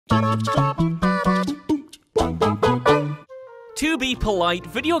To be polite,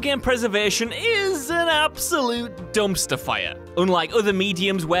 video game preservation is an absolute dumpster fire. Unlike other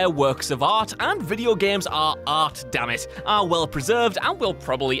mediums where works of art, and video games are art, damn it, are well preserved and will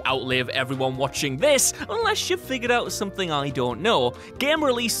probably outlive everyone watching this, unless you've figured out something I don't know, game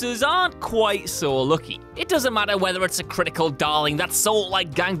releases aren't quite so lucky. It doesn't matter whether it's a critical darling that sold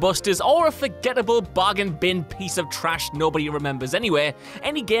like gangbusters or a forgettable bargain bin piece of trash nobody remembers anyway,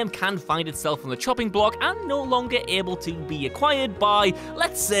 any game can find itself on the chopping block and no longer able to be acquired by,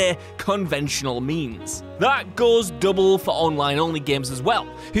 let's say, conventional means. That goes double for online-only games as well,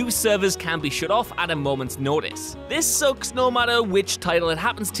 whose servers can be shut off at a moment's notice. This sucks no matter which title it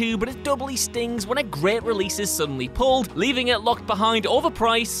happens to, but it doubly stings when a great release is suddenly pulled, leaving it locked behind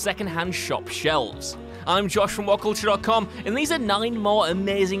overpriced second-hand shop shelves. I'm Josh from WhatCulture.com, and these are 9 more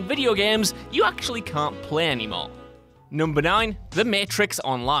amazing video games you actually can't play anymore. Number 9, The Matrix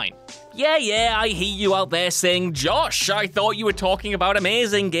Online. Yeah, I hear you out there saying, Josh, I thought you were talking about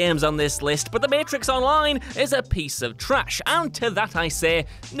amazing games on this list, but The Matrix Online is a piece of trash. And to that I say,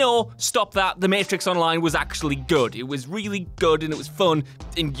 no, stop that. The Matrix Online was actually good. It was really good and it was fun.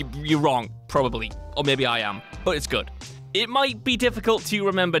 And you're wrong, probably. Or maybe I am, but it's good. It might be difficult to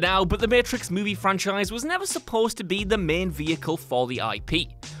remember now, but the Matrix movie franchise was never supposed to be the main vehicle for the IP.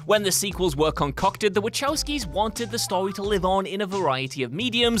 When the sequels were concocted, the Wachowskis wanted the story to live on in a variety of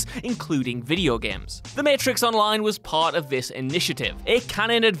mediums, including video games. The Matrix Online was part of this initiative, a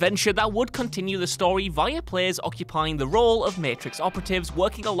canon adventure that would continue the story via players occupying the role of Matrix operatives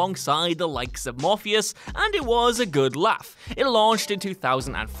working alongside the likes of Morpheus, and it was a good laugh. It launched in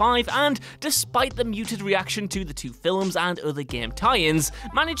 2005 and, despite the muted reaction to the 2 films and other game tie-ins,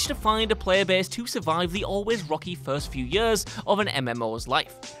 managed to find a player base to survive the always rocky first few years of an MMO's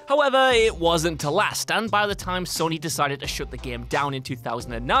life. However, it wasn't to last, and by the time Sony decided to shut the game down in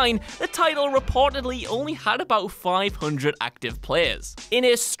 2009, the title reportedly only had about 500 active players. In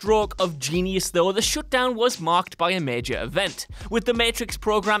a stroke of genius though, the shutdown was marked by a major event, with the Matrix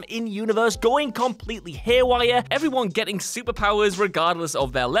program in-universe going completely haywire, everyone getting superpowers regardless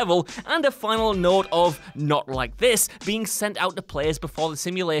of their level, and a final note of "not like this" being sent out to players before the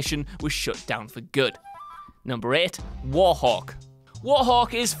simulation was shut down for good. Number 8, Warhawk.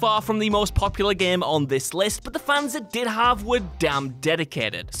 Warhawk is far from the most popular game on this list, but the fans it did have were damn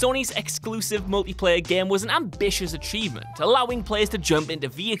dedicated. Sony's exclusive multiplayer game was an ambitious achievement, allowing players to jump into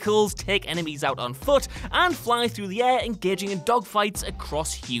vehicles, take enemies out on foot, and fly through the air, engaging in dogfights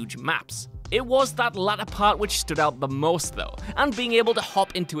across huge maps. It was that latter part which stood out the most though, and being able to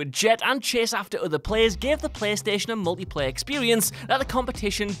hop into a jet and chase after other players gave the PlayStation a multiplayer experience that the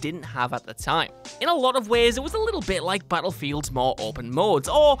competition didn't have at the time. In a lot of ways, it was a little bit like Battlefield's more open modes,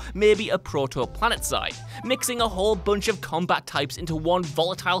 or maybe a proto-PlanetSide, mixing a whole bunch of combat types into one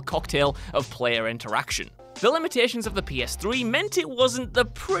volatile cocktail of player interaction. The limitations of the PS3 meant it wasn't the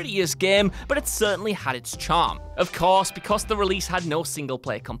prettiest game, but it certainly had its charm. Of course, because the release had no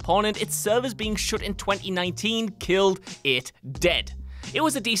single-player component, its servers being shut in 2019 killed it dead. It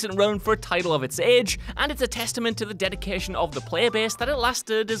was a decent run for a title of its age, and it's a testament to the dedication of the player base that it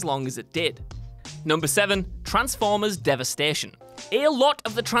lasted as long as it did. Number 7, Transformers Devastation. A lot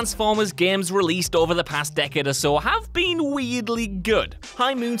of the Transformers games released over the past decade or so have been weirdly good.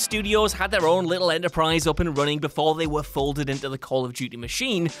 High Moon Studios had their own little enterprise up and running before they were folded into the Call of Duty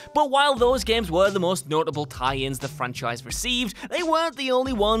machine, but while those games were the most notable tie-ins the franchise received, they weren't the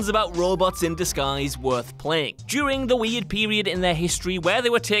only ones about robots in disguise worth playing. During the weird period in their history where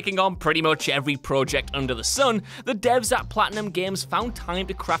they were taking on pretty much every project under the sun, the devs at Platinum Games found time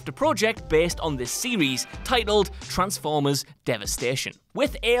to craft a project based on this series, titled Transformers Devastation.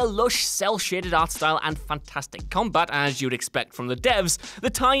 With a lush, cel-shaded art style and fantastic combat, as you'd expect from the devs, the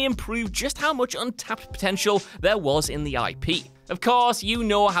tie-in proved just how much untapped potential there was in the IP. Of course, you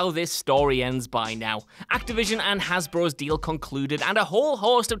know how this story ends by now. Activision and Hasbro's deal concluded, and a whole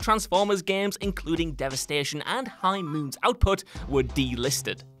host of Transformers games, including Devastation and High Moon's output, were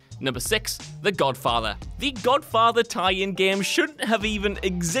delisted. Number 6, The Godfather. The Godfather tie-in game shouldn't have even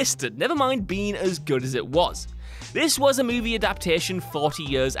existed, never mind being as good as it was. This was a movie adaptation 40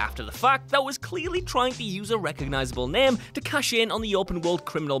 years after the fact that was clearly trying to use a recognizable name to cash in on the open-world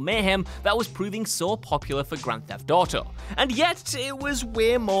criminal mayhem that was proving so popular for Grand Theft Auto. And yet, it was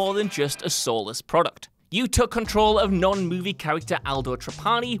way more than just a soulless product. You took control of non-movie character Aldo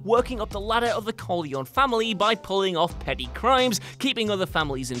Trapani, working up the ladder of the Corleone family by pulling off petty crimes, keeping other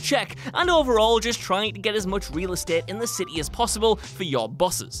families in check, and overall just trying to get as much real estate in the city as possible for your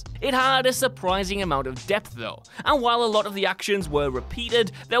bosses. It had a surprising amount of depth though, and while a lot of the actions were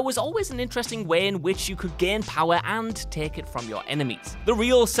repeated, there was always an interesting way in which you could gain power and take it from your enemies. The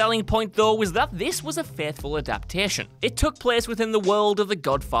real selling point though was that this was a faithful adaptation. It took place within the world of the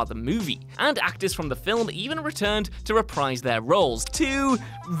Godfather movie, and actors from the film even returned to reprise their roles, to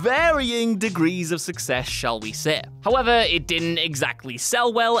varying degrees of success, shall we say. However, it didn't exactly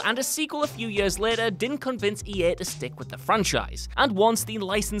sell well, and a sequel a few years later didn't convince EA to stick with the franchise, and once the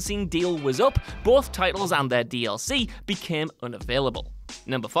licensing deal was up, both titles and their DLC became unavailable.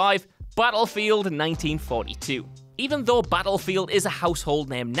 Number 5. Battlefield 1942. Even though Battlefield is a household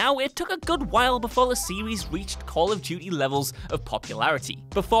name now, it took a good while before the series reached Call of Duty levels of popularity.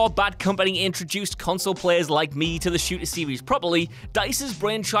 Before Bad Company introduced console players like me to the shooter series properly, DICE's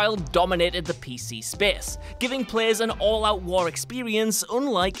brainchild dominated the PC space, giving players an all-out war experience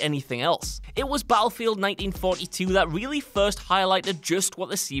unlike anything else. It was Battlefield 1942 that really first highlighted just what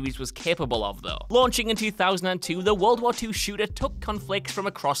the series was capable of though. Launching in 2002, the World War II shooter took conflicts from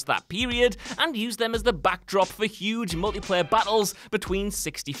across that period and used them as the backdrop for huge multiplayer battles between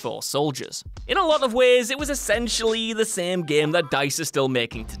 64 soldiers. In a lot of ways, it was essentially the same game that DICE is still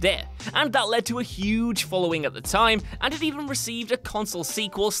making today, and that led to a huge following at the time, and it even received a console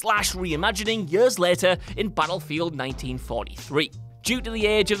sequel / reimagining years later in Battlefield 1943. Due to the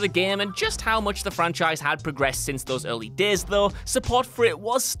age of the game and just how much the franchise had progressed since those early days though, support for it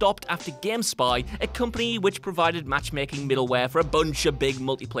was stopped after GameSpy, a company which provided matchmaking middleware for a bunch of big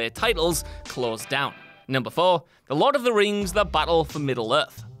multiplayer titles, closed down. Number 4. The Lord of the Rings: The Battle for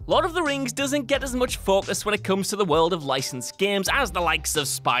Middle-earth. Lord of the Rings doesn't get as much focus when it comes to the world of licensed games as the likes of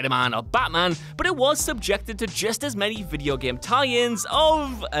Spider-Man or Batman, but it was subjected to just as many video game tie-ins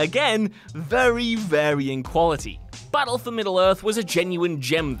of, again, very varying quality. Battle for Middle-earth was a genuine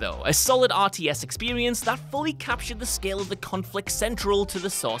gem though, a solid RTS experience that fully captured the scale of the conflict central to the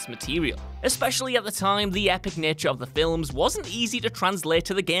source material. Especially at the time, the epic nature of the films wasn't easy to translate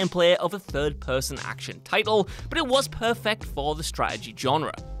to the gameplay of a third-person action title, but it was perfect for the strategy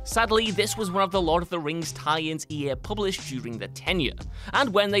genre. Sadly, this was one of the Lord of the Rings tie-ins EA published during their tenure,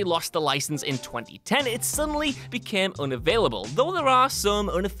 and when they lost the license in 2010, it suddenly became unavailable, though there are some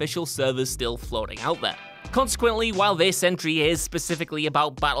unofficial servers still floating out there. Consequently, while this entry is specifically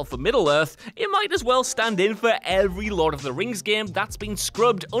about Battle for Middle-earth, it might as well stand in for every Lord of the Rings game that's been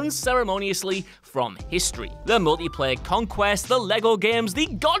scrubbed unceremoniously from history. The multiplayer Conquest, the LEGO games, the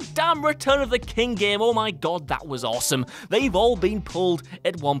goddamn Return of the King game, oh my god, that was awesome. They've all been pulled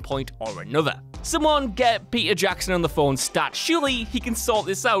at one point or another. Someone get Peter Jackson on the phone stat, surely he can sort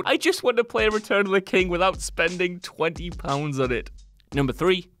this out. I just want to play Return of the King without spending £20 on it. Number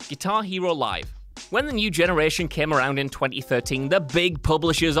 3. Guitar Hero Live. When the new generation came around in 2013, the big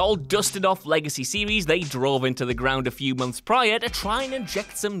publishers all dusted off legacy series they drove into the ground a few months prior to try and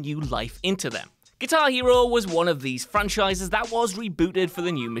inject some new life into them. Guitar Hero was one of these franchises that was rebooted for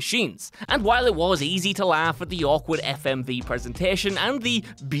the new machines, and while it was easy to laugh at the awkward FMV presentation and the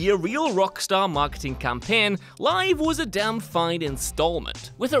be a real rockstar marketing campaign, Live was a damn fine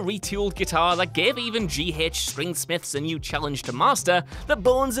installment. With a retooled guitar that gave even GH Stringsmiths a new challenge to master, the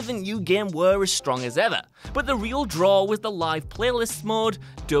bones of the new game were as strong as ever, but the real draw was the live playlists mode,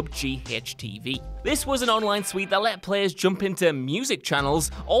 dubbed GHTV. This was an online suite that let players jump into music channels,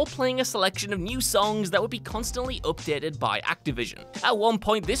 all playing a selection of new songs that would be constantly updated by Activision. At one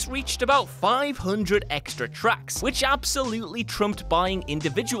point, this reached about 500 extra tracks, which absolutely trumped buying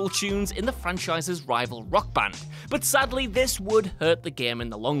individual tunes in the franchise's rival Rock Band. But sadly, this would hurt the game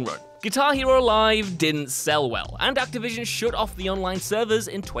in the long run. Guitar Hero Live didn't sell well, and Activision shut off the online servers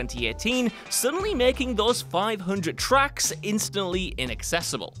in 2018, suddenly making those 500 tracks instantly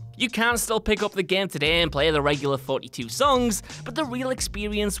inaccessible. You can still pick up the game today and play the regular 42 songs, but the real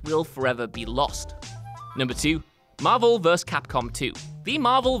experience will forever be lost. Number 2. Marvel vs. Capcom 2. The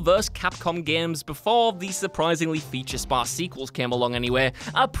Marvel vs. Capcom games, before the surprisingly feature-sparse sequels came along anyway,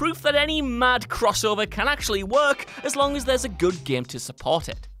 are proof that any mad crossover can actually work as long as there's a good game to support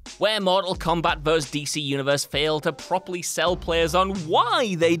it. Where Mortal Kombat vs. DC Universe failed to properly sell players on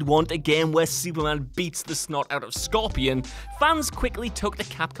why they'd want a game where Superman beats the snot out of Scorpion, fans quickly took to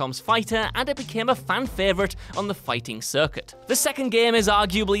Capcom's Fighter and it became a fan favourite on the fighting circuit. The second game is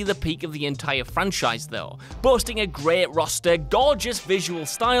arguably the peak of the entire franchise though, boasting a great roster, gorgeous visual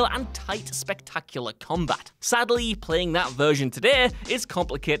style and tight, spectacular combat. Sadly, playing that version today is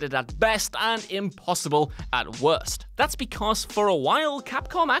complicated at best and impossible at worst. That's because for a while,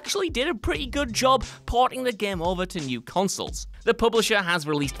 Capcom actually did a pretty good job porting the game over to new consoles. The publisher has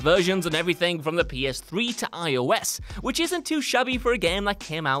released versions on everything from the PS3 to iOS, which isn't too shabby for a game that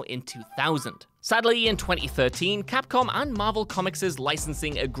came out in 2000. Sadly, in 2013, Capcom and Marvel Comics'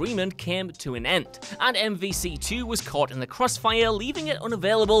 licensing agreement came to an end, and MVC2 was caught in the crossfire, leaving it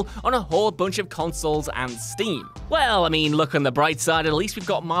unavailable on a whole bunch of consoles and Steam. Well, I mean, look on the bright side, at least we've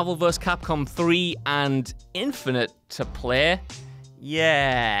got Marvel vs. Capcom 3 and Infinite to play.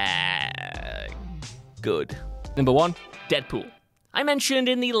 Yeah, good. Number 1, Deadpool. I mentioned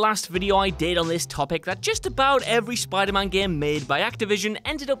in the last video I did on this topic that just about every Spider-Man game made by Activision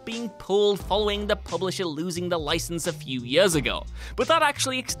ended up being pulled following the publisher losing the license a few years ago, but that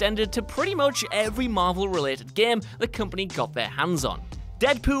actually extended to pretty much every Marvel-related game the company got their hands on.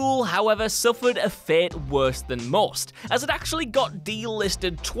 Deadpool, however, suffered a fate worse than most, as it actually got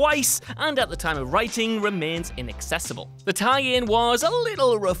delisted twice, and at the time of writing, remains inaccessible. The tie-in was a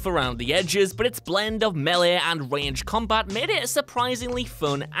little rough around the edges, but its blend of melee and ranged combat made it a surprisingly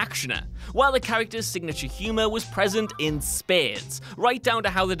fun actioner, while the character's signature humor was present in spades, right down to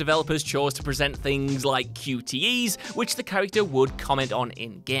how the developers chose to present things like QTEs, which the character would comment on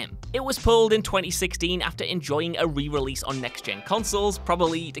in-game. It was pulled in 2016 after enjoying a re-release on next-gen consoles,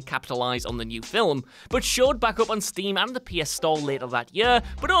 probably to capitalize on the new film, but showed back up on Steam and the PS Store later that year,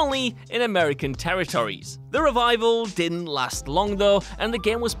 but only in American territories. The revival didn't last long though, and the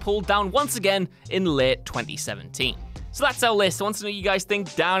game was pulled down once again in late 2017. So that's our list. I want to know what you guys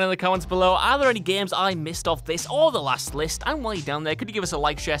think down in the comments below. Are there any games I missed off this or the last list? And while you're down there, could you give us a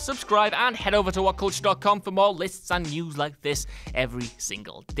like, share, subscribe, and head over to WhatCulture.com for more lists and news like this every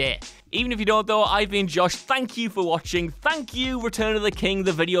single day. Even if you don't though, I've been Josh. Thank you for watching. Thank you, Return of the King,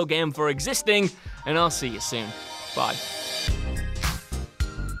 the video game, for existing. And I'll see you soon. Bye.